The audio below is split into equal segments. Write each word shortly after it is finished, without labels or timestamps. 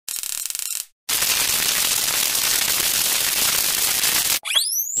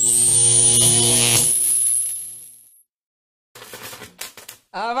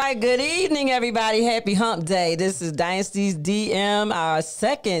right, good evening, everybody. Happy Hump Day. This is Dynasty's DM, our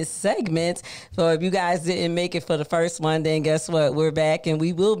second segment. So if you guys didn't make it for the first one, then guess what? We're back, and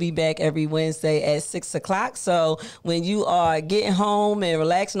we will be back every Wednesday at 6 o'clock. So when you are getting home and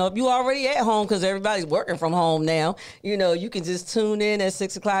relaxing, if you already at home because everybody's working from home now, you know, you can just tune in at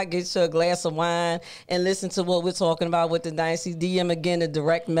 6 o'clock, get you a glass of wine, and listen to what we're talking about with the Dynasty DM. Again, a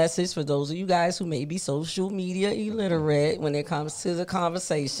direct message for those of you guys who may be social media illiterate when it comes to the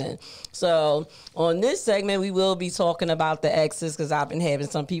conversation. So on this segment, we will be talking about the exes because I've been having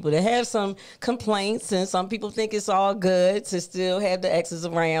some people that have some complaints, and some people think it's all good to still have the exes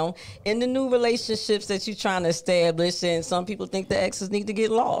around in the new relationships that you're trying to establish, and some people think the exes need to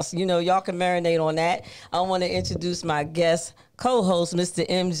get lost. You know, y'all can marinate on that. I want to introduce my guest co-host, Mr.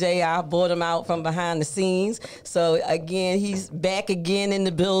 MJ. I brought him out from behind the scenes. So again, he's back again in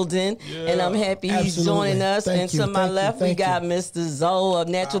the building, and I'm happy he's joining us. And to my left, we got Mr. Zoe of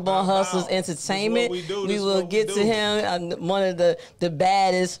Natural Born Hustlers Entertainment. We will get to him. One of the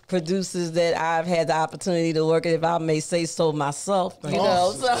baddest producers that I've had the opportunity to work with, if I may say so myself. You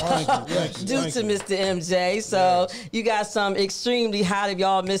know, so due to Mr. MJ. So you got some extremely hot. If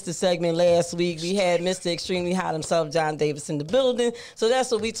y'all missed the segment last week, we had Mr. Extremely Hot himself, John Davis, in the building. So that's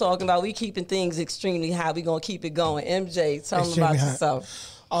what we talking about. We keeping things extremely high. We gonna keep it going. MJ, tell them about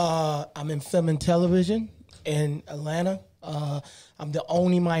yourself. I'm in film and television in Atlanta. I'm the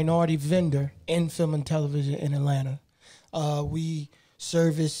only minority vendor in film and television in Atlanta. We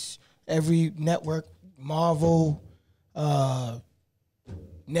service every network, Marvel,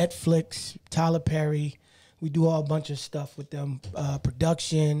 Netflix, Tyler Perry. We do all a bunch of stuff with them,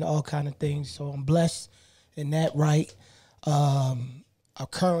 production, all kind of things. So I'm blessed in that right. I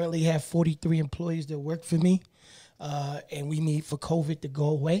currently have 43 employees that work for me, and we need for COVID to go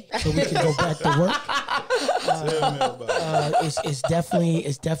away so we can go back to work. It's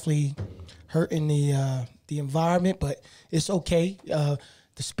definitely hurting the environment, but it's okay. The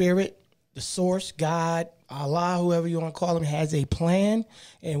spirit, the source, God, Allah, whoever you want to call him, has a plan,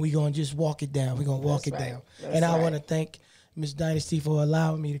 and we're going to just walk it down. We're going to walk it down. And I want to thank Ms. Dynasty for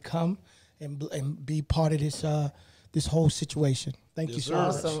allowing me to come and be part of this whole situation. Thank you so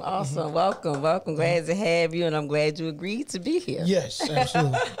much. Awesome. Welcome. Glad to have you, and I'm glad you agreed to be here. Yes,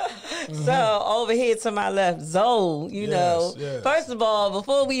 absolutely. So over here to my left, Zoe, you know, first of all,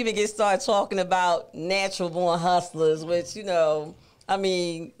 before we even get started talking about Natural Born Hustlers, which, you know, I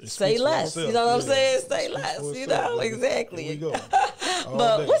mean, say less. You know what I'm saying? Say less. You know, exactly. Here we go.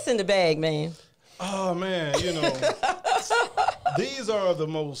 But what's in the bag, man? Oh, man, you know, these are the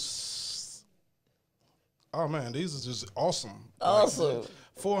most... Oh, man, these are just awesome. Awesome. Like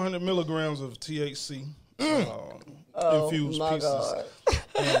 400 milligrams of THC infused pieces. God.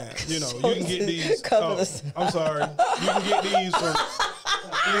 And, you know, you can get these. I'm sorry. You can get these from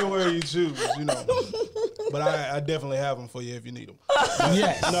anywhere you choose, you know. But I definitely have them for you if you need them.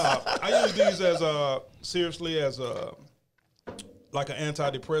 Yes. No, I use these as seriously as like an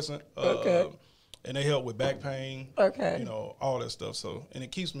antidepressant. Okay. And they help with back pain, you know, all that stuff. So, and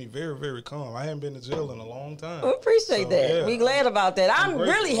it keeps me very, very calm. I haven't been to jail in a long time. We appreciate that. Yeah. We glad about that. I'm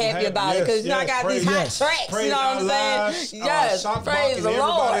really happy about it because, you know, I got these hot tracks, you know what I'm saying? Yes, praise the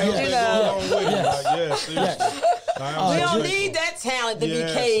Lord, you know. We don't need that talent to be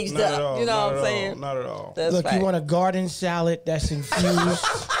caged up, you know what I'm saying? Not at all. Look, you want a garden salad that's infused,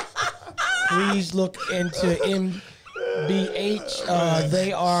 please look into MBH.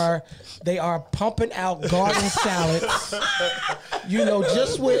 They are pumping out garden salads, you know,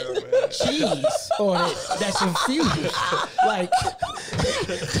 just with cheese on it that's infused. Like,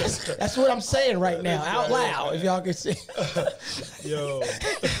 that's what I'm saying right now, out loud, if y'all can see. Yo.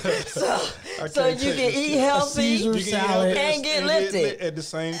 So you can eat healthy salad and get lifted at the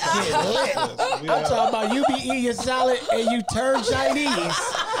same time. I'm talking about you be eating your salad and you turn Chinese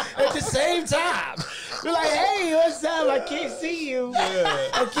at the same time. You're like, hey, what's up? I can't see you. Yeah.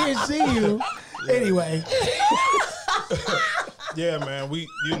 I can't see you. Yeah. Anyway. Yeah, man,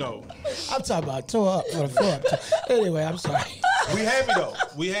 you know. I'm talking about tore up for the floor. Anyway, I'm sorry. We happy, though.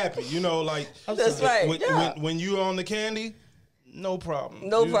 We happy. You know, like. That's right. When you on the candy, no problem.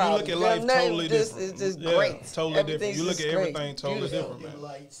 No problem. You look at life totally different. It's just great. Totally different. You look at everything totally different, man.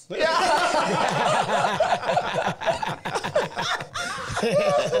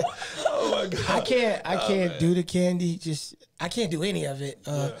 Oh my God. I can't do the candy. I can't do any of it.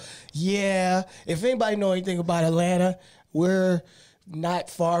 If anybody know anything about Atlanta, we're not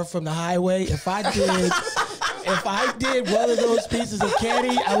far from the highway. If I did one of those pieces of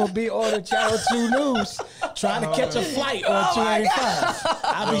candy, I would be on the Channel 2 News trying to catch a flight on 285.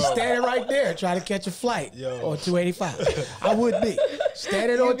 I'll be standing right there trying to catch a flight on 285. I would be.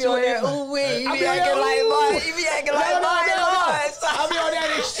 standing on 285. Ooh wee, you be acting like Martin. You be acting like Martin Lawrence. I'll be on that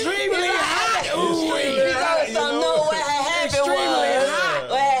extremely hot. Ooh wee. You don't know what happened was. Extremely hot.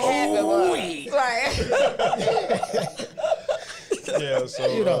 What happened was. Right. Yeah,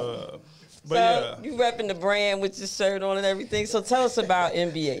 so but yeah, you repping the brand with your shirt on and everything. So tell us about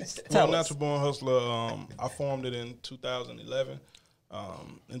NBA. Tell us. Natural Born Hustler. I formed it in 2011,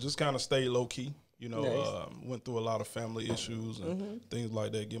 and just kind of stayed low key. You know, Nice. Went through a lot of family issues and things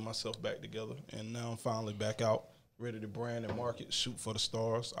like that. Get myself back together, and now I'm finally back out, ready to brand and market, shoot for the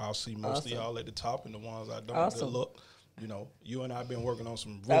stars. I'll see most of y'all at the top, and the ones I don't. Good luck. You know, you and I have been working on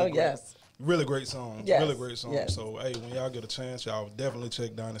some really great songs. Yes. Really great songs. Yes. So hey, when y'all get a chance, y'all definitely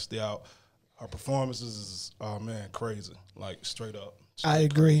check Dynasty out. Our performances is, oh man, crazy. Like straight up. I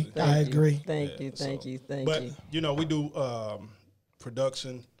agree. I agree. Thank you. Thank you. But, you know, we do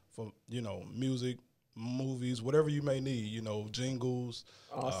production for, you know, music, movies, whatever you may need, you know, jingles,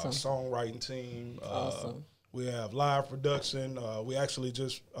 songwriting team. We have live production. We actually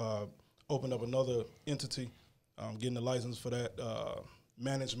just opened up another entity, getting the license for that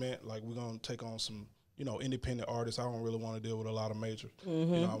management. Like we're going to take on some, you know, independent artists. I don't really want to deal with a lot of major. You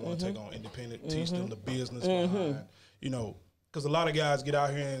know, I want to take on independent, teach them the business behind, you know, because a lot of guys get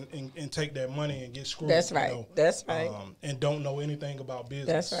out here and take that money and get screwed. That's right. You know, That's right. And don't know anything about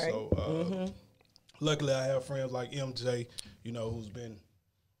business. That's right. So luckily I have friends like MJ, you know, who's been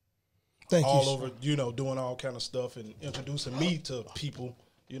over, you know, doing all kind of stuff and introducing me to people,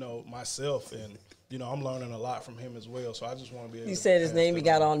 you know, myself, and you know, I'm learning a lot from him as well. So I just want to be able to. He said his name, he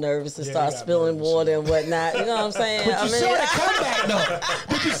got all nervous and started spilling water and whatnot. You know what I'm saying? But you saw the comeback,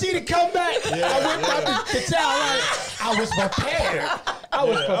 though. Did you see the comeback? I went about to tell, like, I was prepared. I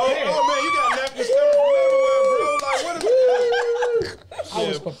was prepared. Oh, man, you got napkins coming from everywhere, bro. Like, what is I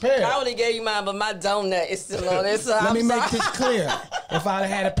was prepared. I only gave you mine, but my donut is still on it. So Let me make this clear. If I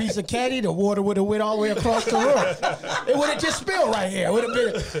had a piece of candy, the water would have went all the way across the room. It would have just spilled right here. It would have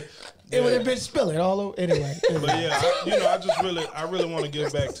been. It would have been spilling all over. Anyway. But yeah, I really want to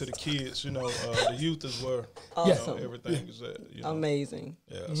give back to the kids. You know, the youth is where you know, everything is at. You know? Amazing.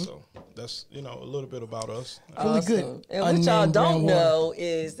 Yeah, so that's, you know, a little bit about us. Really good. And what y'all don't know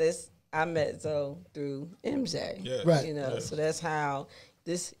is this: I met Zoe through MJ. Yeah. Right. You know, so that's how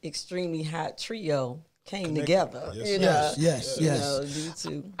this extremely hot trio came together. Yes. You know, Yes. you know, due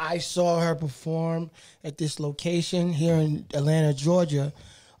to I saw her perform at this location here in Atlanta, Georgia.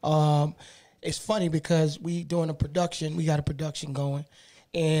 It's funny because we doing a production. We got a production going,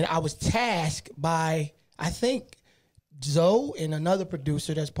 and I was tasked by, I think, Zoe and another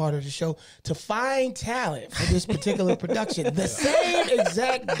producer that's part of the show to find talent for this particular production the same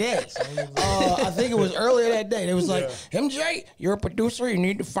exact day. I think it was earlier that day. They was like, MJ, you're a producer. You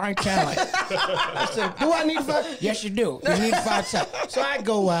need to find talent. I said, do I need to find? Yes, you do. You need to find talent. So I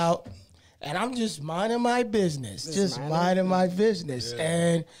go out. And I'm just minding my business, just minding my business. Yeah.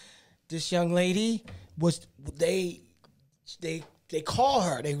 And this young lady was, they call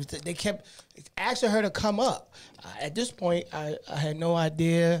her. They kept asking her to come up. At this point, I had no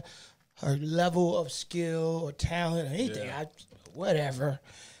idea her level of skill or talent or anything. Yeah. Whatever.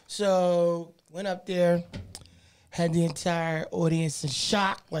 So went up there. Had the entire audience in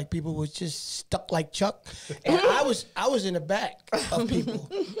shock, like people was just stuck like Chuck, and I was in the back of people.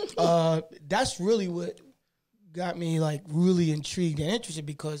 That's really what got me like really intrigued and interested,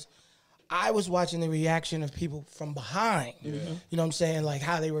 because I was watching the reaction of people from behind. You know what I'm saying, like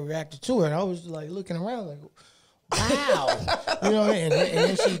how they were reacting to her, and I was like looking around like, wow, you know. And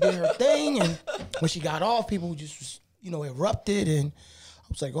then she did her thing, and when she got off, people just erupted and.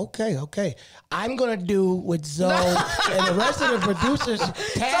 I was like, okay. I'm going to do what Zoe and the rest of the producers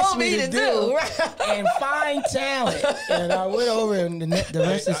tasked me to do and find talent. And I went over, and the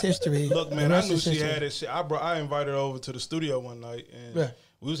rest is history. Look, man, I knew she had it. I invited her over to the studio one night, and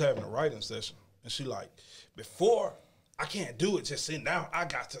we was having a writing session. And she like, before, I can't do it just sitting down. I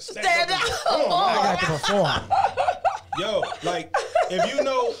got to stand up. I got to perform. Yo, like,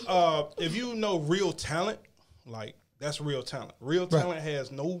 if you know real talent, like, that's real talent. Real talent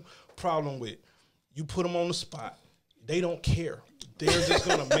has no problem with you put them on the spot. They don't care. They're just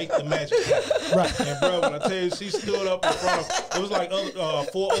gonna make the magic happen. Right. And bro, when I tell you, she stood up in front of, it was like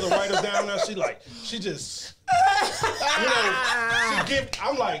 4 other writers down there. She just,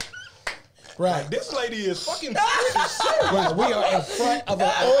 I'm like. Right. Like, this lady is fucking serious. Right. We are in front of an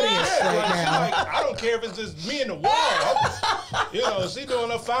audience right now. Like, I don't care if it's just me and the wall. She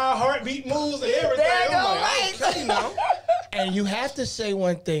doing her 5 heartbeat moves and everything. I'm like, okay now. And you have to say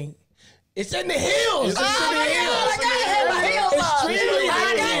one thing. It's in the hills. It's in the hills. I gotta have my heels on. Extremely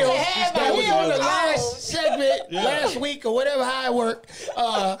high heels. That was on the last segment last week or whatever how it worked.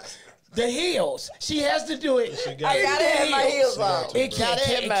 The heels. She has to do it. I gotta have my heels on. It can't,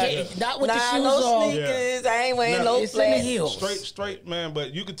 not with the shoes no on. sneakers. I ain't wearing no it's in the heels. Straight, man.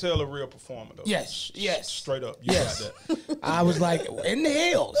 But you could tell a real performer though. Yes. Straight up. You got that. I was like, in the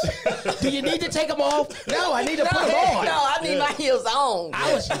heels. Do you need to take them off? No, I need to put them on. No, I need my heels on.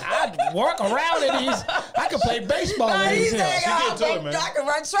 I'd work around in these. I could play baseball in these heels. I can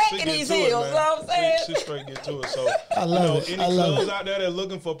run track in these heels. You know what I'm saying? She straight get to it. So I love it. Any clubs out there that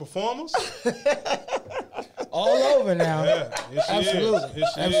looking for performers? All over now. Yeah, absolutely.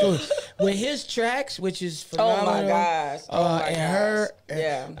 Absolutely. With his tracks, which is phenomenal. Oh my gosh.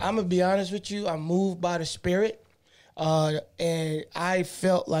 I'm gonna be honest with you. I'm moved by the spirit. And I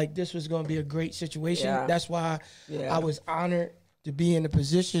felt like this was gonna be a great situation. Yeah. That's why I was honored to be in the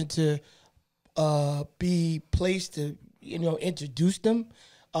position to be placed to, introduce them.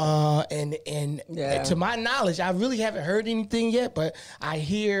 And to my knowledge, I really haven't heard anything yet, but I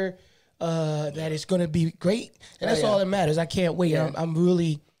hear that it's going to be great, and that's all that matters. I can't wait. Yeah. I'm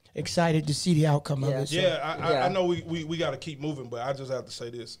really excited to see the outcome of it. So. I know we got to keep moving, but I just have to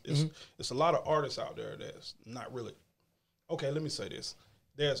say this: it's a lot of artists out there that's not really. Okay, let me say this: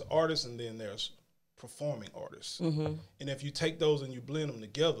 there's artists, and then there's performing artists, and if you take those and you blend them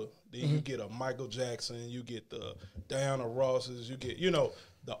together, then you get a Michael Jackson, you get the Diana Rosses, you get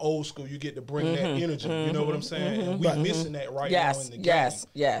the old school. You get to bring that energy. You know what I'm saying? And we're missing that right now in the game.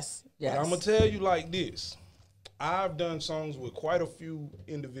 Yes. But I'm gonna tell you like this: I've done songs with quite a few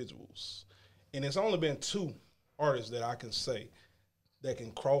individuals, and it's only been 2 artists that I can say that can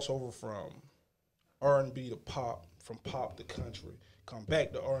cross over from R&B to pop, from pop to country, come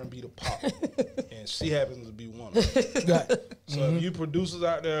back to R&B to pop, and she happens to be one of them. So if you producers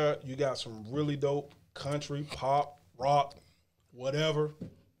out there, you got some really dope country, pop, rock, whatever.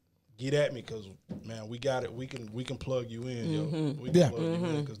 Get at me, because man, we got it. We can plug you in, yo. We can plug you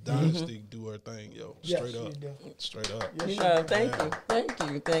in, because Dynasty do her thing, yo. Straight up. Thank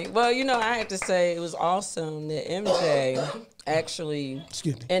you. Well, I have to say it was awesome that MJ actually,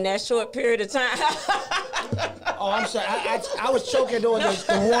 in that short period of time. Oh, I'm sorry. I was choking on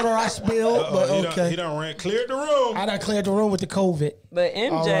the water I spilled, but okay. He done cleared the room. I done cleared the room with the COVID. But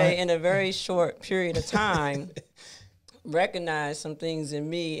MJ, in a very short period of time, recognized some things in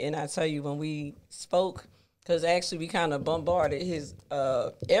me, and I tell you, when we spoke, because actually we kind of bombarded his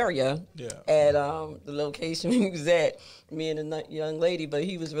area at the location he was at, me and a young lady, but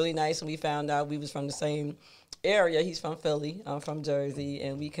he was really nice, and we found out we was from the same area. He's from Philly, I'm from Jersey,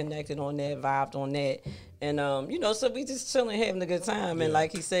 and we connected on that, vibed on that, and so we just chilling, having a good time, and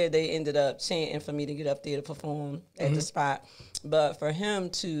like he said, they ended up chanting for me to get up there to perform at the spot, but for him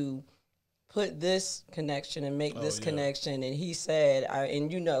to put this connection and make this connection. And he said,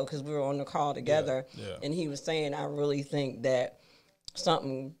 because we were on the call together, and he was saying, I really think that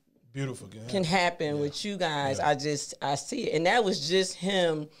something beautiful can happen with you guys. I see it. And that was just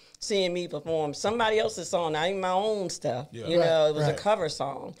him seeing me perform somebody else's song, not even my own stuff. It was a cover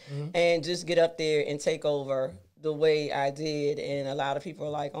song. And just get up there and take over the way I did. And a lot of people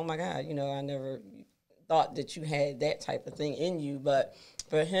are like, oh my God, I never thought that you had that type of thing in you. But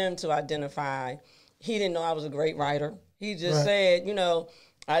for him to identify, he didn't know I was a great writer. He just said,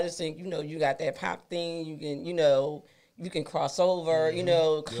 I just think, you got that pop thing. You can, you can cross over,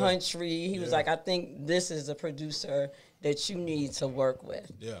 country. He was like, I think this is a producer that you need to work with.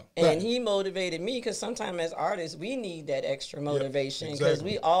 And he motivated me, because sometimes as artists, we need that extra motivation, because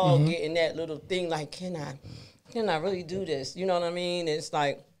we all get in that little thing like, can I really do this? You know what I mean? It's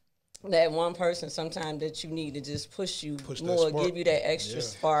like that one person sometimes that you need to just push more, give you that extra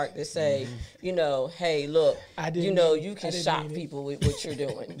spark to say, hey, look, you can shock people with what you're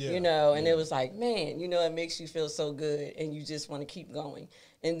doing, and it was like, man, it makes you feel so good, and you just want to keep going.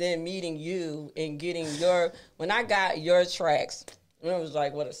 And then meeting you and getting when I got your tracks, it was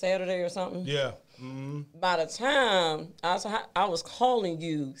like, a Saturday or something? Yeah. By the time I was calling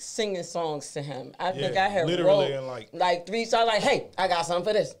you, singing songs to him, I think I had literally wrote like 3 songs. Like, hey, I got something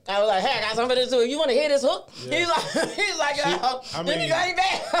for this. I was like, hey, I got something for this too. You want to hear this hook? He's like, let me got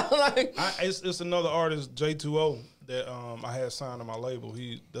it back. It's another artist, J2O, that I had signed to my label.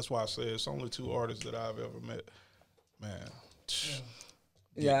 That's why I say it's only 2 artists that I've ever met. Man.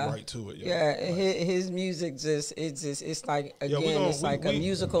 Right to it. His music it's like, again, it's like a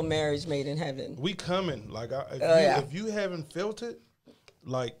musical marriage made in heaven. We coming, like if you haven't felt it,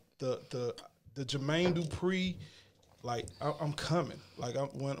 like the Jermaine Dupri, like I'm coming. Like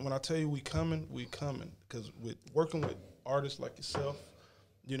when I tell you we coming, because with working with artists like yourself,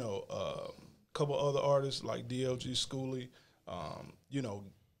 a couple other artists like DLG Schooley,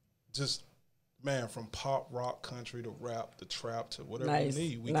 just man, from pop, rock, country to rap to trap to whatever nice. we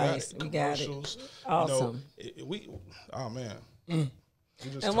need. We nice. got it. We Commercials. got it. Awesome. Oh man.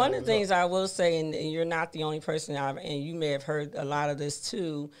 And one of the things I will say, and you're not the only person, and you may have heard a lot of this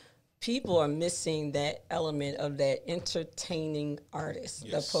too, people are missing that element of that entertaining artist,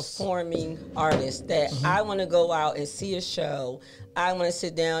 the performing artist, that I want to go out and see a show. I want to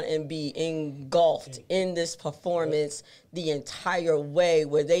sit down and be engulfed in this performance the entire way,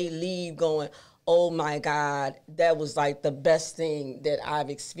 where they leave going, oh my God, that was like the best thing that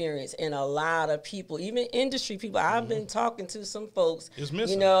I've experienced. And a lot of people, even industry people, I've been talking to some folks,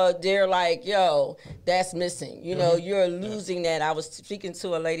 you know, they're like, yo, that's missing. You know, you're losing that. I was speaking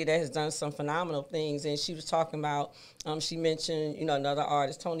to a lady that has done some phenomenal things, and she was talking about, she mentioned, you know, another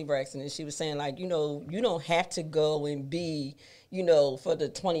artist, Toni Braxton, and she was saying, like, you know, you don't have to go and be, you know, for the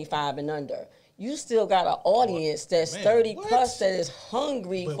 25 and under. You still got an audience that's 30 plus that is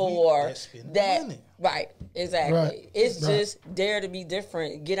hungry for that. Money. Right, exactly. Right. It's just dare to be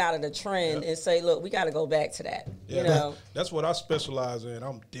different, get out of the trend and say, look, we got to go back to that. You know? That's what I specialize in.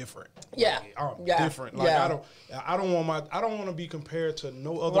 I'm different. Yeah. Like, I'm different. Like I don't want to be compared to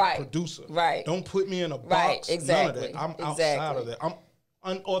no other producer. Right. Don't put me in a box. Right, exactly. None of that. I'm outside of that. I'm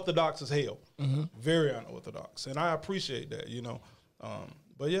unorthodox as hell. Very unorthodox. And I appreciate that, you know.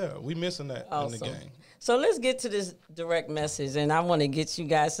 But yeah, we missing that in the game. So let's get to this direct message, and I want to get you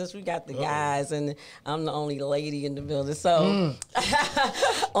guys, since we got the guys, and I'm the only lady in the building, so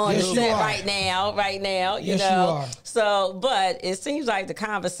on the set right now, you know. You are. So, but it seems like the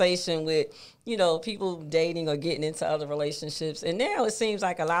conversation with, you know, people dating or getting into other relationships, and now it seems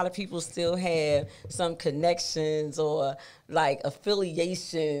like a lot of people still have some connections or like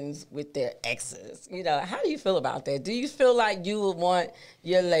affiliations with their exes. You know, how do you feel about that? Do you feel like you would want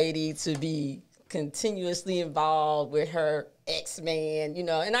your lady to be continuously involved with her ex-man, you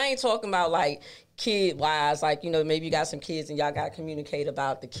know? And I ain't talking about like kid-wise, like, you know, maybe you got some kids and y'all got to communicate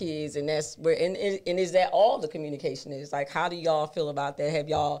about the kids, and that's where, and is that all the communication is? Like, how do y'all feel about that? Have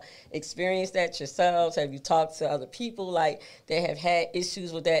y'all experienced that yourselves? Have you talked to other people like that have had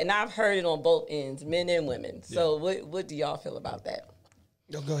issues with that? And I've heard it on both ends, men and women. So what do y'all feel about that?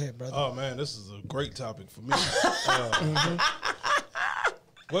 Yo, go ahead, brother. Oh man, this is a great topic for me.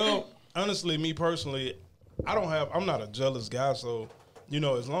 Well, honestly, me personally, I'm not a jealous guy, so, you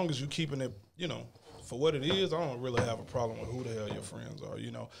know, as long as you keeping it, you know, for what it is, I don't really have a problem with who the hell your friends are, you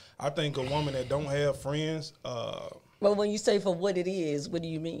know. I think a woman that don't have friends. Well, when you say for what it is, what do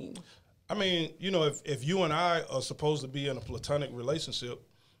you mean? I mean, you know, if you and I are supposed to be in a platonic relationship,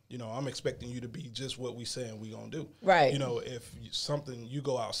 you know, I'm expecting you to be just what we saying we gonna do. Right. You know, if you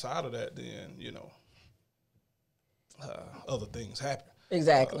go outside of that, then, you know, other things happen.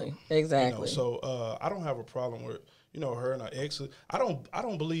 Exactly. Exactly. You know, so I don't have a problem with, you know, her and her exes. I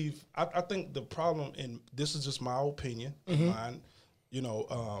don't believe. I think the problem, and this is just my opinion, mine. You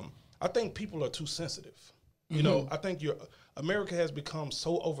know, I think people are too sensitive. You know, I think America has become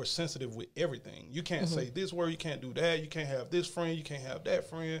so oversensitive with everything. You can't say this word, you can't do that, you can't have this friend, you can't have that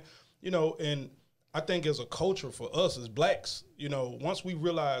friend. You know, and I think as a culture for us as blacks, you know, once we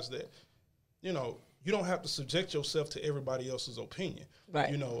realize that, you know, you don't have to subject yourself to everybody else's opinion.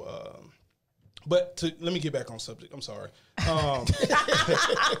 Right. You know, but let me get back on subject. I'm sorry. You know,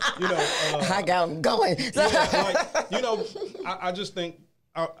 I got them going. Like, you know, I just think,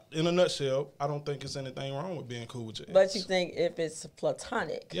 in a nutshell, I don't think it's anything wrong with being cool with your ex. But you think if it's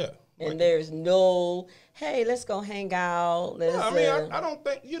platonic, and like, there's no, hey, let's go hang out. I mean, I don't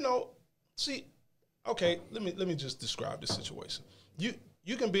think, you know. See, okay, let me just describe this situation.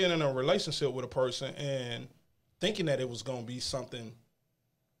 You can be in a relationship with a person and thinking that it was going to be something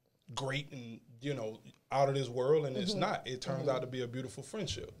great and, you know, out of this world, and it's not. It turns out to be a beautiful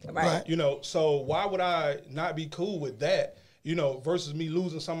friendship. Right. You know, so why would I not be cool with that, you know, versus me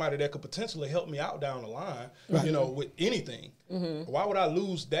losing somebody that could potentially help me out down the line, you know, with anything? Why would I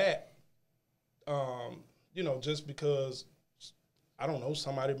lose that, you know, just because, I don't know,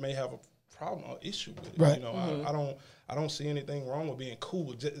 somebody may have a problem or issue with it. Right. You know, I don't see anything wrong with being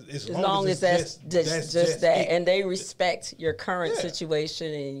cool. As long as that's just that, and they respect your current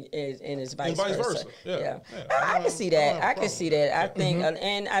situation, and it's vice versa. Yeah. I can see that. I can see that. I think,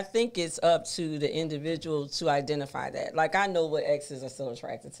 and I think it's up to the individual to identify that. Like, I know what exes are still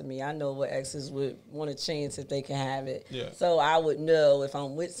attracted to me. I know what exes would want to change if they can have it. Yeah. So I would know if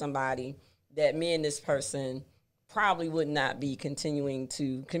I'm with somebody that me and this person probably would not be continuing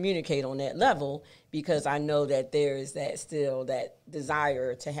to communicate on that level, because I know that there is that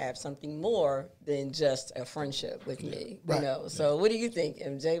desire to have something more than just a friendship with me. Right. You know. So what do you think,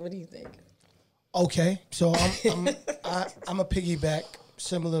 MJ? What do you think? Okay, so I'm a piggyback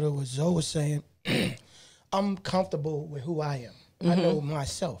similar to what Zoe was saying, I'm comfortable with who I am. I know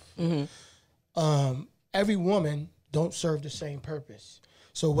myself. Every woman don't serve the same purpose.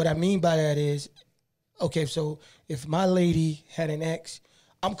 So what I mean by that is, okay, so if my lady had an ex,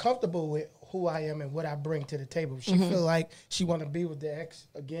 I'm comfortable with who I am and what I bring to the table. If she feel like she want to be with the ex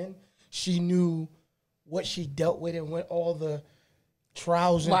again, she knew what she dealt with and what all the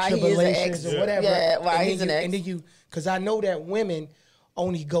trials and tribulations and whatever. Yeah, why he's an ex. And then you, because I know that women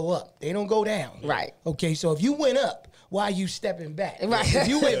only go up. They don't go down. Right. Okay, so if you went up, why are you stepping back? Right. If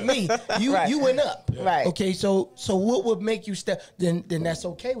you with me, you went up. Right. Okay, so what would make you step? Then that's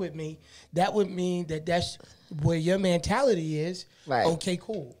okay with me. That would mean that that's where your mentality is. Right. Okay,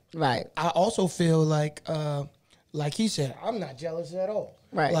 cool. Right. I also feel like he said, I'm not jealous at all.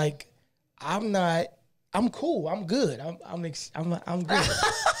 Right. Like, I'm cool. I'm good. I'm good.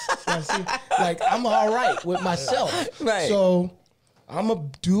 See? Like, I'm all right with myself. Right. So I'm gonna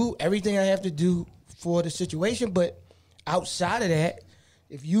do everything I have to do for the situation. But outside of that,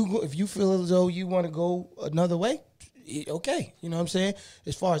 if you feel as though you want to go another way, okay. You know what I'm saying?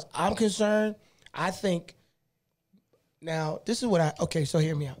 As far as I'm concerned, I think. Now, this is what okay, so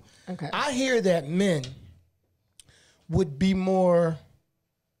hear me out. Okay. I hear that men would be more,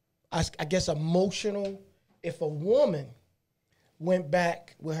 I guess, emotional if a woman went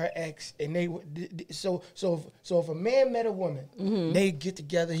back with her ex and they would, so if a man met a woman, they get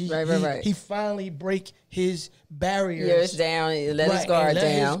together, he finally break his barriers. Years down, let his guard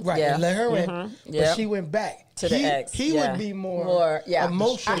down. And let her in. But she went back to the ex. He would be more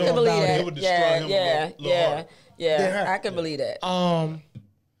emotional. I can believe about that. it. It would destroy him a little harder. I can believe that.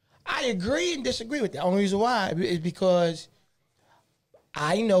 I agree and disagree with that. The only reason why is because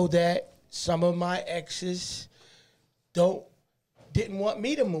I know that some of my exes didn't want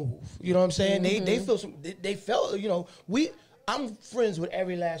me to move. You know what I'm saying? They felt, I'm friends with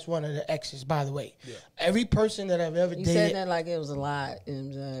every last one of the exes, by the way. Yeah. Every person that I've ever dated. You said that like it was a lot,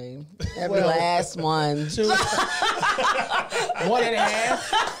 MJ. Every last one. 2, 1.5.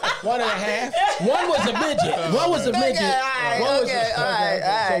 1.5. One was a midget. One was a midget. All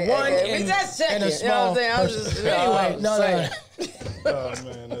right. So one and a small person. Anyway, no. Oh,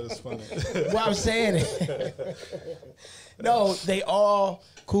 man, that is funny. What I'm saying is, no, they all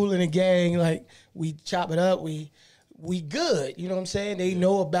cool in the gang. Like, we chop it up. We good. You know what I'm saying? They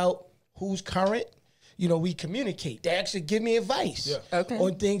know about who's current. We communicate. They actually give me advice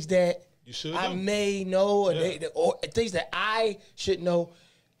on things that I may know, or things that I should know.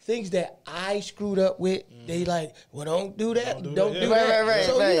 Things that I screwed up with, they like, well, don't do that. Don't do that. Right,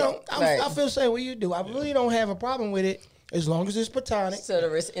 so, I feel the same way you do. I really don't have a problem with it as long as it's platonic. So the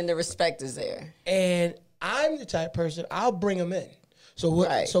respect is there. And I'm the type of person, I'll bring them in. So what?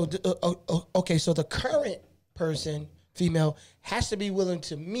 Right. So so the current person, female, has to be willing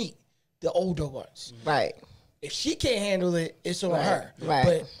to meet the older ones. Right. If she can't handle it, it's on her. Right.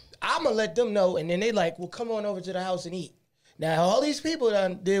 But I'm gonna let them know, and then they like, well, come on over to the house and eat. Now, all these people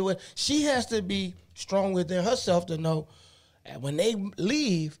that did what she has to be strong within herself to know that when they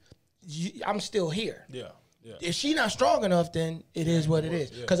leave, I'm still here. Yeah. If she not strong enough, then it is what it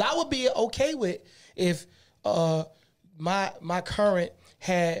is. Because I would be okay with if my current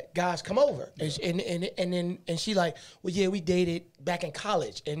had guys come over and she like, well, yeah, we dated back in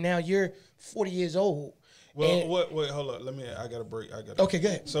college, and now you're 40 years old. Well, wait, hold up. I got a break. Okay, go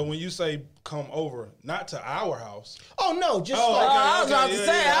ahead. So when you say come over, not to our house. Oh, no, just I was about to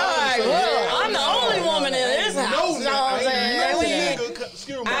say, I'm the only woman in this house. You know what I'm saying?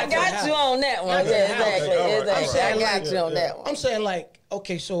 I got you on that one. Exactly. I got you on that one. I'm saying, like,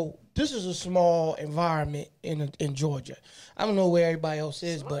 okay, so this is a small environment in Georgia. I don't know where everybody else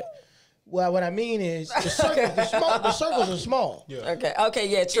is, but what I mean is the circles are small. Yeah. Okay,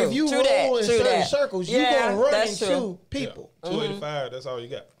 yeah, true. If you true roll that, in certain circles, you're going to run into people. 285, that's all you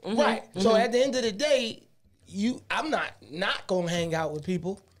got. Mm-hmm. Right. Mm-hmm. So at the end of the day, I'm not going to hang out with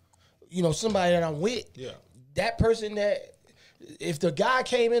people. Somebody that I'm with. Yeah. That person that, if the guy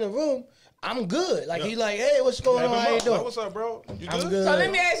came in the room, I'm good. Like, he's like, hey, what's going on? How you doing? Like, what's up, bro? You I'm good? good. So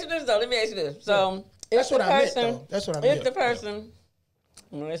let me ask you this, So that's what I meant, though. That's what I meant. If the person...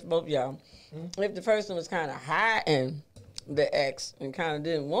 Well, it's both y'all. Mm-hmm. If the person was kind of hiding the ex and kind of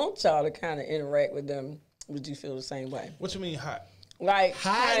didn't want y'all to kind of interact with them, would you feel the same way? What you mean hide? Like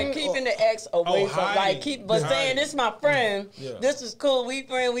kind of keeping the ex away from, like saying this is my friend, this is cool, we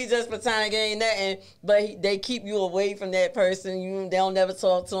friends, we just platonic, ain't nothing. But they keep you away from that person. They don't never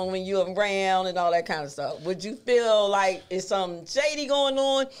talk to them when you're around and all that kind of stuff. Would you feel like it's something shady going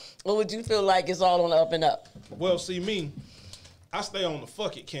on, or would you feel like it's all on the up and up? Well, see me. I stay on the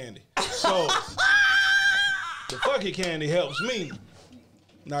fuck it candy. So the fuck it candy helps me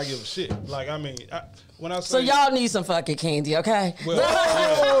not give a shit. Like, I mean, when I say... So y'all need some fucking candy, okay? Well,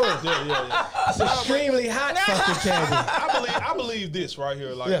 yeah. It's extremely hot fucking candy. I believe this right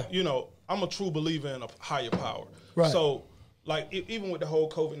here. Like, you know, I'm a true believer in a higher power. Right. So, like, even with the whole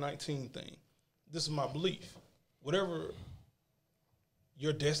COVID-19 thing, this is my belief. Whatever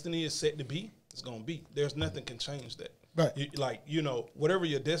your destiny is set to be, it's going to be. There's nothing can change that. Right. Like, you know, whatever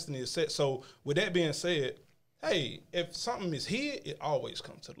your destiny is set. So, with that being said, hey, if something is hid, it always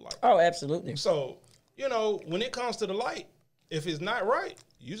comes to the light. Oh, absolutely. So, you know, when it comes to the light, if it's not right,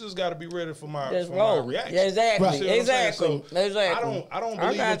 you just got to be ready for my reaction. Yeah, exactly. Right. Exactly. So exactly. I don't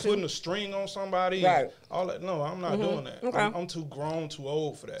believe in putting a string on somebody. Right. All that. No, I'm not doing that. Okay. I'm too grown, too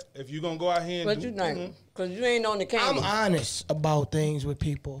old for that. If you're gonna go out here and What you think? Because you ain't on the candy. I'm honest about things with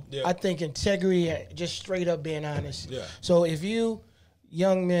people. Yeah. I think integrity, just straight up being honest. Yeah. So if you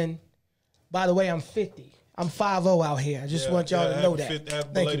young men, by the way, I'm 50. I'm 5'0" out here. I just want y'all to know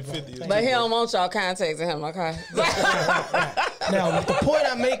that. Thank you, 50. But he don't want y'all contacting him, okay? Now, the point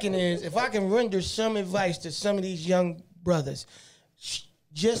I'm making is, if I can render some advice to some of these young brothers,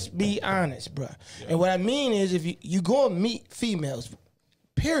 just be honest, bro. Yeah. And what I mean is, if you go and meet females,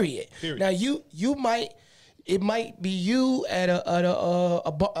 period. Now, it might be you at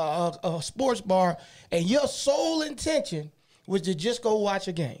a sports bar, and your sole intention was to just go watch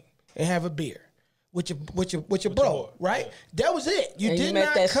a game and have a beer with your bro, right? Yeah. That was it. You did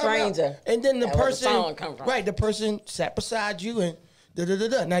not come stranger, out, and then the person sat beside you and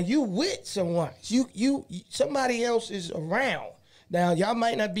da. Now you with someone, somebody else is around. Now y'all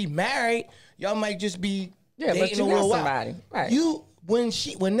might not be married, y'all might just be but you got somebody, right?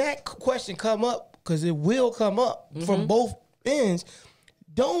 When that question come up, because it will come up from both ends.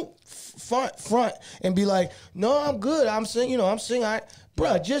 Don't front and be like, no, I'm good. I'm saying,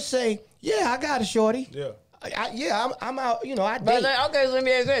 bruh, just say, yeah, I got a shorty. Yeah. I'm out, I date. But okay, so let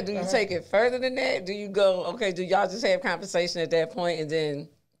me ask you that. Do you take it further than that? Do you go, okay, do y'all just have conversation at that point and then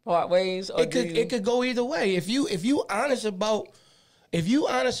part ways? Or it could go either way. If you honest about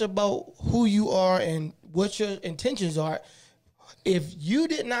who you are and what your intentions are, if you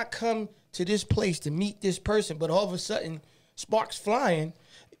did not come to this place to meet this person, but all of a sudden sparks flying,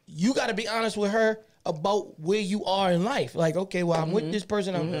 you got to be honest with her about where you are in life. Like, okay, well, I'm with this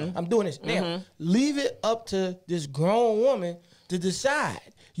person. I'm doing this. Now, leave it up to this grown woman to decide.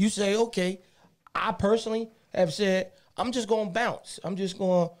 You say, okay, I personally have said, I'm just going to bounce. I'm just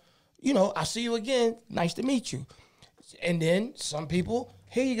going to, I'll see you again. Nice to meet you. And then some people,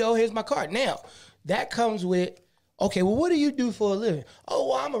 here you go. Here's my card. Now, that comes with, okay, well, what do you do for a living? Oh,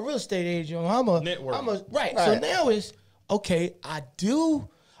 well, I'm a real estate agent. I'm a network. Right. So now it's, okay,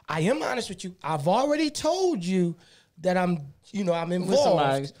 I am honest with you. I've already told you that I'm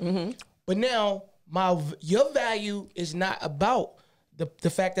involved. But now your value is not about the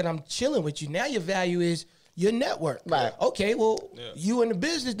fact that I'm chilling with you. Now your value is your network. Right. Okay, well, you in the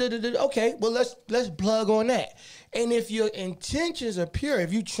business, okay, well, let's plug on that. And if your intentions are pure,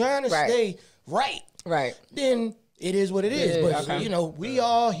 if you're trying to stay right, then it is what it is. But we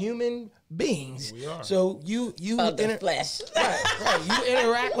are human beings. We are. So you flesh. Right. You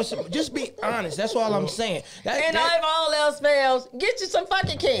interact with some. Just be honest. That's all I'm saying. If all else fails, get you some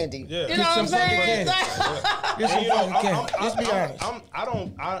fucking candy. Yeah. You know what I'm saying? Get some fucking candy. Just be honest.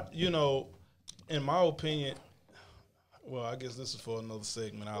 In my opinion. Well, I guess this is for another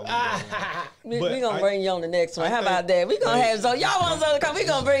segment. We're going to bring you on the next one. How about that? We're going to have Zoe. Y'all want Zoe to come? We're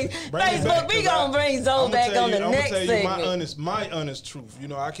going to bring Facebook. We're going to bring Zoe back on the next segment. I'm going to tell you my honest truth.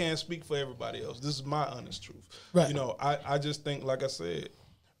 I can't speak for everybody else. This is my honest truth. Right. I just think, like I said,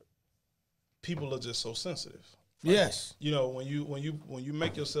 people are just so sensitive. Yes. When you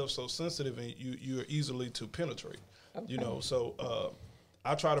make yourself so sensitive and you're easily to penetrate. Okay. So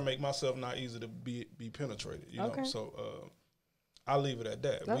I try to make myself not easy to be penetrated, know. So I leave it at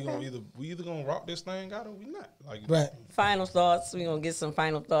that. Okay. We either gonna rock this thing out or we not. Like right. Final thoughts. We gonna get some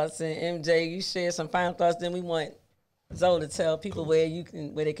final thoughts. And MJ, you share some final thoughts. Then we want Zoe to tell people where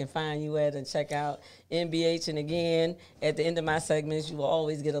they can find you at and check out MBH. And again, at the end of my segments, you will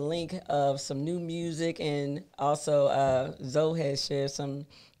always get a link of some new music, and also Zoe has shared some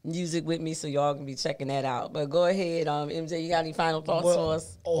music with me, so y'all can be checking that out. But go ahead, MJ. You got any final thoughts for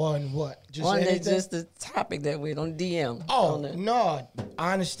us on what? Just the topic that we're on DM. No,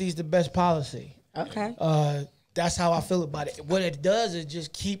 honesty is the best policy. Okay. That's how I feel about it. What it does is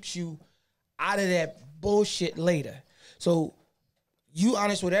just keeps you out of that bullshit later. So you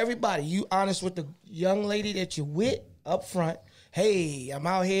honest with everybody. You honest with the young lady that you're with up front. Hey, I'm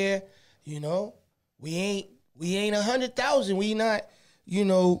out here. We ain't 100,000. We not. you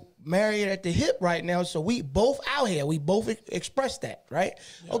know, married at the hip right now. So we both out here. We both express that, right?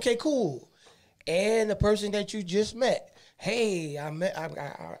 Yeah. Okay, cool. And the person that you just met, hey, I'm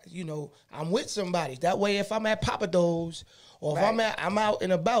with somebody. That way, if I'm at Papa Do's or if I'm out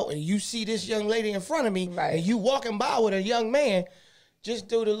and about and you see this young lady in front of me and you walking by with a young man, just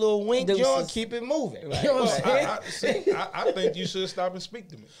do the little wink, John, keep it moving. Right. You know what I'm saying? I think you should stop and speak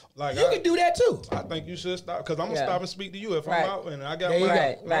to me. Like you can do that too. I think you should stop because I'm gonna stop and speak to you if I'm out and I got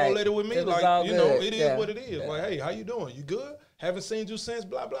my old lady with me. Like you know, it is what it is. Yeah. Like, hey, how you doing? You good? Haven't seen you since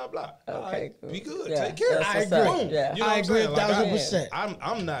blah blah blah. Okay, cool. Be good. Take care. I agree. Boom. Yeah. You know I agree 1,000%.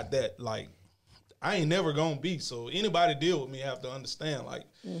 I'm not that like. I ain't never gonna be. So anybody deal with me have to understand. Like,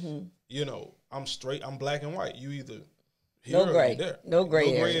 you know, I'm straight. I'm black and white. You either. No gray. No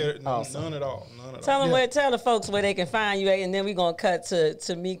gray area. Awesome. None at all. Tell the folks where they can find you at, and then we're going to cut to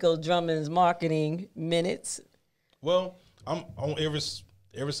Tamiko Drummond's marketing minutes. Well, I'm on every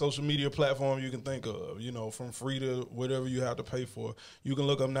social media platform you can think of, you know, from free to whatever you have to pay for. You can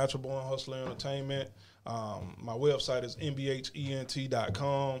look up Natural Born Hustler Entertainment. My website is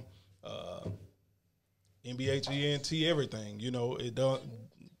mbhent.com. MBHENT, everything. You know, it don't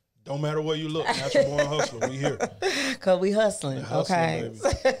matter where you look. Natural Born Hustler, we here. Because we hustling. Okay.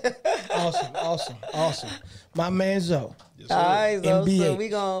 Awesome. My man Zoe. Yes, all right, Zoe. So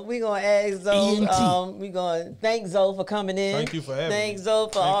we gonna ask Zoe. We gonna thank Zoe for coming in. Thank you for having me. Thank Zoe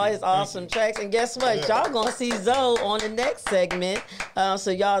for all his awesome tracks. And guess what? Y'all gonna see Zoe on the next segment.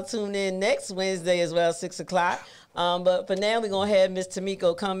 So y'all tune in next Wednesday as well, 6 o'clock. But for now, we're going to have Miss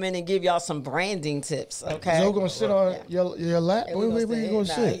Tamiko come in and give y'all some branding tips, okay? So we're going to sit on your lap? Where you going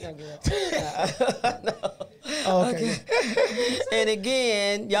to sit? No. Oh, okay. And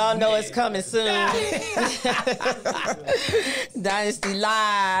again, y'all know it's coming soon. Dynasty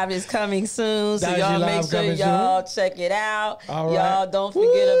Live is coming soon, so y'all make sure y'all check it out. Y'all don't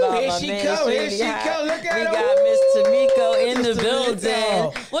forget about my man. Here she come. Look at we got Miss Tamiko in the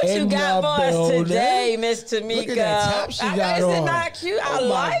building. What you got for us today, Miss Tamiko? Look at that top she got on. Isn't that cute? I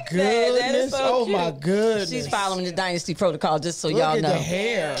like that. That is so cute. Oh my goodness. She's following the Dynasty protocol, just so y'all know. Look at the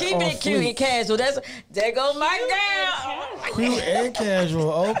hair. Keep it cute and casual. There goes my girl. Cute and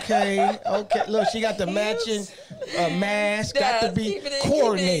casual. Okay. Look, she got the matching mask. Got to be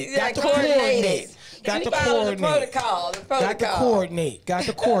coordinate. Got to coordinate. Got to coordinate. Got to coordinate. Got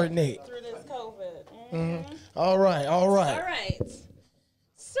to coordinate. Through this COVID. All right.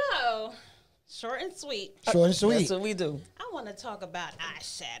 So, short and sweet. That's what we do. I want to talk about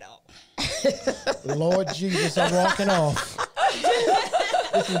eyeshadow. Lord Jesus, I'm walking off.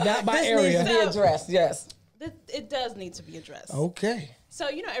 This is not my area. This needs to be addressed, yes. It does need to be addressed. Okay. So,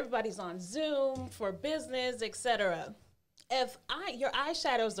 you know, everybody's on Zoom for business, etc. If your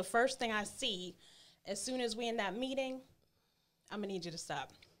eyeshadow is the first thing I see as soon as we in that meeting, I'm going to need you to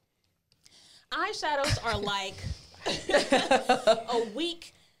stop. Eyeshadows are like a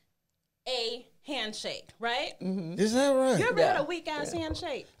weak handshake, right? Mm-hmm. Is that right? You ever had a weak ass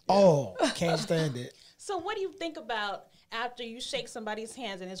handshake? Oh, can't stand it. So what do you think about after you shake somebody's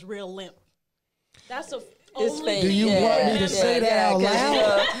hands and it's real limp? That's a Do you want me to say that out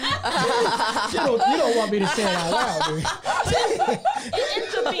loud? You don't want me to say it out loud, do you? It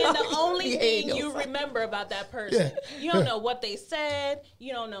ends up being the only thing you remember about that person. Yeah. You don't know what they said.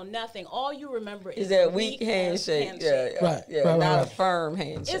 You don't know nothing. All you remember is that weak handshake. Yeah, right. Not a firm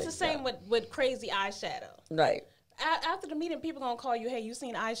handshake. It's the same with crazy eyeshadow. Right. After the meeting, people gonna call you. Hey, you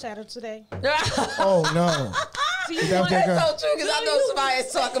seen eyeshadow today? Oh no! That's so true because I know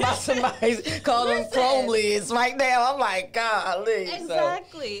somebody's talking about somebody's calling them chrome lids right now. I'm like, golly.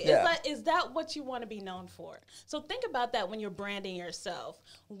 Exactly. So, is that what you want to be known for? So think about that when you're branding yourself.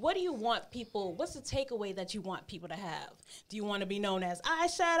 What do you want people? What's the takeaway that you want people to have? Do you want to be known as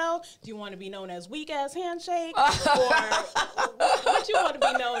eyeshadow? Do you want to be known as weak ass handshake? Or what you want to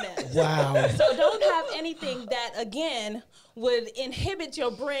be known as? Wow. So don't have anything that again would inhibit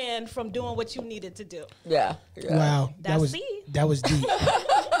your brand from doing what you needed to do. Yeah. Wow. That was deep. Well,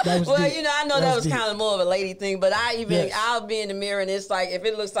 deep. You know, I know that was kind of more of a lady thing, but I'll be in the mirror and it's like, if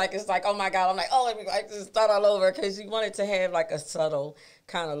it looks like, it's like, oh my God, I'm like, oh, let me just start all over because you want it to have like a subtle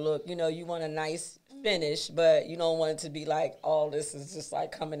kind of look. You know, you want a nice finish, but you don't want it to be like all this is just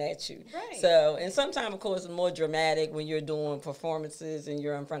like coming at you. Right. So, and sometimes, of course, it's more dramatic when you're doing performances and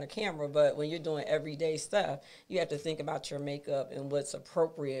you're in front of camera, but when you're doing everyday stuff, you have to think about your makeup and what's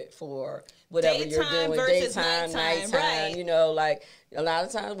appropriate for whatever you're doing. Daytime, nighttime, right. You know, like a lot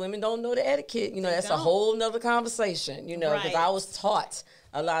of times women don't know the etiquette. You know, that's a whole nother conversation, you know, because I was taught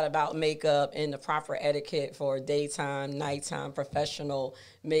a lot about makeup and the proper etiquette for daytime, nighttime, professional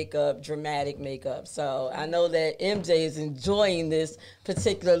makeup, dramatic makeup. So I know that MJ is enjoying this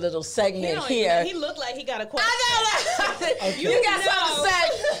particular little segment here. He looked like he got a question. I know. Okay. You got something to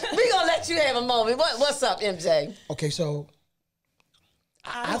say. We're going to let you have a moment. What's up, MJ? Okay, so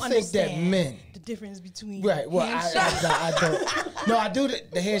I think understand that men... the difference between Right, well, I don't. No, I do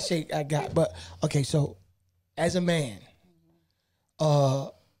the handshake I got. But, okay, so as a man,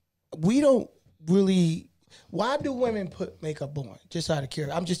 we don't really... Why do women put makeup on? Just out of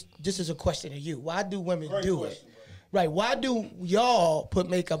curiosity. Just as a question to you. Why do women do it? Right. Why do y'all put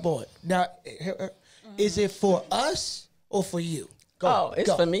makeup on? Now, is it for us or for you?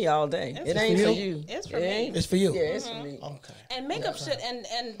 It's for me all day. It ain't for you. It's for me. It's for you. Yeah, it's for me. Okay. And makeup should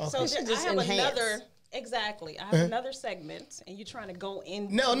so I have another. Exactly. I have another segment, and you're trying to go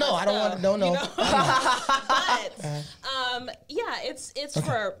in. No, I don't want to. No. You know? But yeah, it's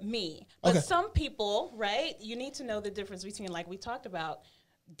for me. But some people, right? You need to know the difference between, like we talked about,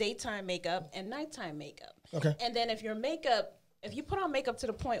 daytime makeup and nighttime makeup. Okay. And then if you put on makeup to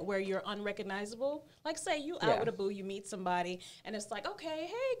the point where you're unrecognizable, like say you out with a boo, you meet somebody, and it's like, okay,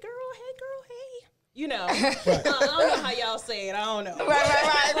 hey girl, hey. You know, I don't know how y'all say it. I don't know. Right.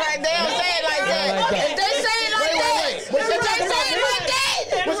 They don't say it like that. If they say it like that, What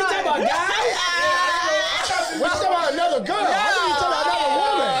you talking about, guys? We're talking about another girl. I thought you talking about another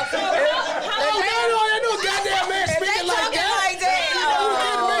woman. I know goddamn man speaking like that.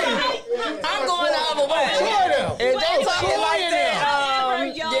 I'm going the other way. If they talking like that,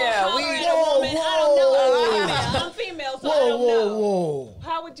 I'm female, so I don't know. Whoa.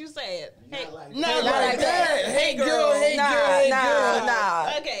 How would you say it? Hey, Not like that. Hey girl, hey girl.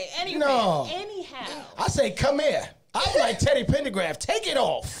 Nah. Okay, anyway, No. anyhow. I say, come here. I'm like Teddy Pendergraft. Take it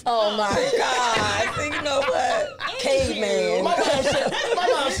off. Oh my God. So you know what? Caveman. My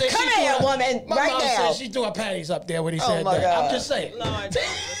mom said Come here, woman. My right mom now. said she threw her panties up there when he said my that. God. I'm just saying. Lord,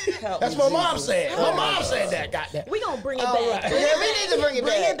 That's what mom said. My mom said that. Goddamn. we gonna bring it back. Right. Yeah, we need to bring it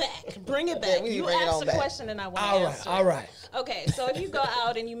back. Bring it back. we need to You bring it asked on a back. question and I want to answer. All right. Okay, so if you go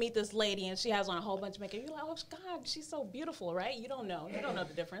out and you meet this lady and she has on a whole bunch of makeup, you're like, oh God, she's so beautiful, right? You don't know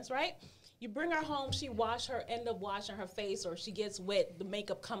the difference, right? You bring her home, end up washing her face, or she gets wet, the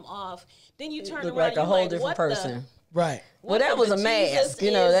makeup come off. Then you turn Look around, like a whole different person. Right. Well, that was a mask.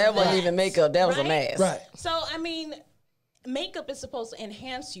 That wasn't even makeup. That was a mask. Right. So, I mean, makeup is supposed to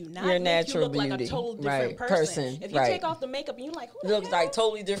enhance you, not Your make natural you look like a beauty. totally different Right. person. If you Right. take off the makeup and you're like, who It looks the hell? like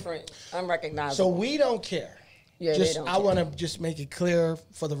totally different, unrecognizable. So we don't care. Yeah, just, they don't I care. want to just make it clear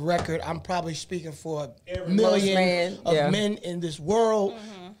for the record. I'm probably speaking for a Most million men, of men in this world.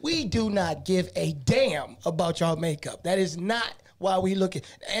 We do not give a damn about y'all makeup. That is not why we look at.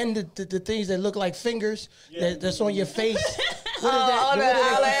 And the things that look like fingers that's on your face. What is that? All the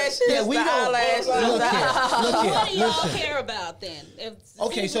eyelashes. Yeah, we the don't. eyelashes. Look here. What do y'all Listen. care about then?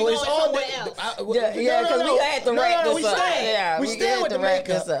 Okay, Since so we it's going all somewhere else. Because we had to wrap this we up. stay. Yeah, we we stay had with to the wrap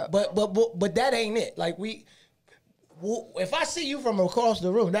makeup. this up. But that ain't it. Like if I see you from across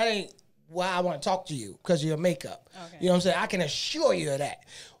the room, that ain't why I want to talk to you, because of your makeup. Okay. You know what I'm saying? I can assure you of that.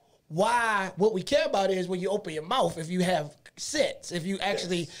 Why? What we care about is when you open your mouth, if you have sense, if you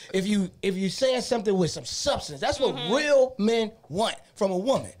actually, if you saying something with some substance. That's what real men want from a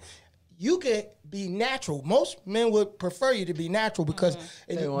woman. You could be natural. Most men would prefer you to be natural because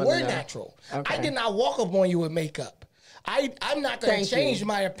we're natural. Okay. I did not walk up on you with makeup. I'm not going to change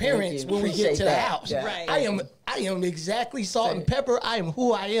my appearance when we get to the house. Yeah. Right. I am exactly salt and pepper. I am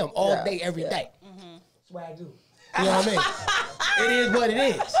who I am all day, every day. That's what I do. You know what I mean? It is what it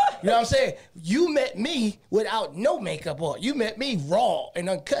is. You know what I'm saying? You met me without no makeup on. You met me raw and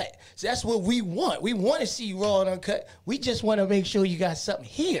uncut. So that's what we want. We want to see you raw and uncut. We just want to make sure you got something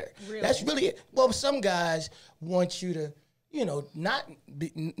here. Really? That's really it. Well, some guys want you to, not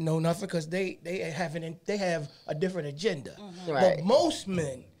know nothing because they have a different agenda. Right. But most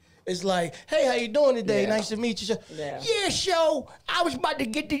men, it's like, hey, how you doing today? Yeah. Nice to meet you. Yeah. So I was about to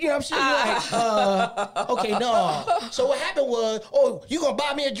get to, you know what I'm saying? You're like, okay, no. So what happened was, oh, you gonna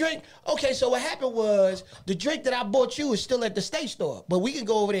buy me a drink? Okay, so what happened was, the drink that I bought you is still at the state store, but we can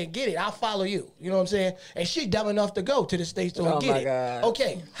go over there and get it. I'll follow you. You know what I'm saying? And she dumb enough to go to the state store and get it. God.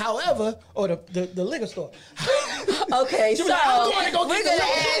 Okay, however, or the liquor store. Okay, She so was like, I'm going to go we're get gonna the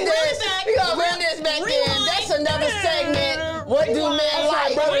end drink. this. We're gonna bring this back in. That's another segment. What do men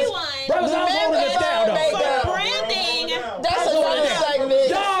like? Rewind. Brothers, I'm holding this down, though. Makeup. Branding. That's another segment.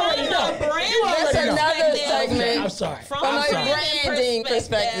 Y'all already know. That's another segment. I'm sorry. From From a a branding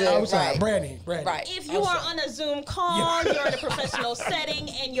perspective. I'm sorry. Right. Branding. Right. If you are on a Zoom call, you're in a professional setting,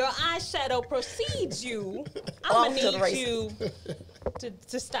 and your eyeshadow precedes you, I'm Off gonna to the need races. you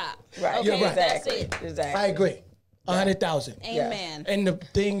to stop. Right. Okay, Yeah, right. that's it. Exactly. I agree. 100,000. Amen. And the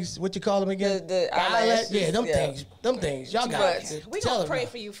things, what you call them again? The eyelashes, yeah, them things. Y'all got it. We gonna pray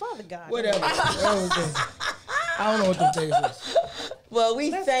for you, Father God. Whatever. I don't know what them things is. Well,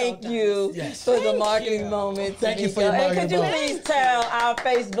 we thank you for the marketing moment. Thank you for your And marketing could you moment. please tell our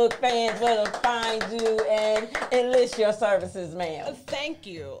Facebook fans where to find you and enlist your services, ma'am? Thank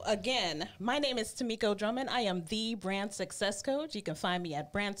you. Again, my name is Tamiko Drummond. I am the Brand Success Coach. You can find me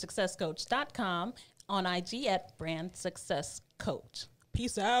at brandsuccesscoach.com, on IG at Brand Success Coach.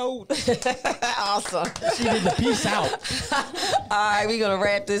 Peace out. Awesome. She did the peace out. All right, we're going to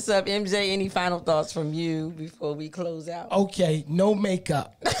wrap this up. MJ, any final thoughts from you before we close out? Okay, no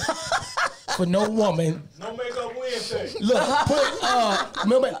makeup. For no woman. No makeup Wednesday. Look,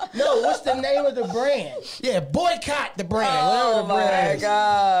 no, what's the name of the brand? Yeah, boycott the brand. Oh, whatever the brand is.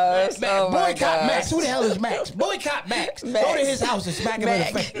 gosh. Oh, my Boycott gosh. Max. Who the hell is Max? Boycott Max. Go to his house and smack him in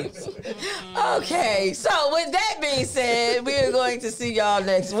the face. Okay, so with that being said, we are going to see y'all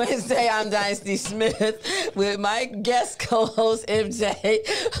next Wednesday. I'm Dynasty Smith with my guest co-host MJ.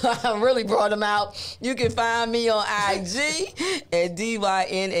 I really brought him out. You can find me on IG at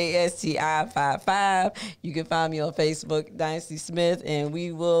DYNASTI55. You can find me on Facebook, Dynasty Smith, and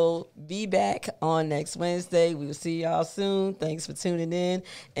we will be back on next Wednesday. We will see y'all soon. Thanks for tuning in,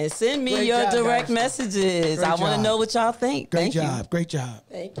 and send me your direct messages. I want to know what y'all think. Great job. Great job.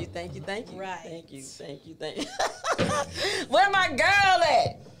 Thank you. Right. Thank you. Where my girl?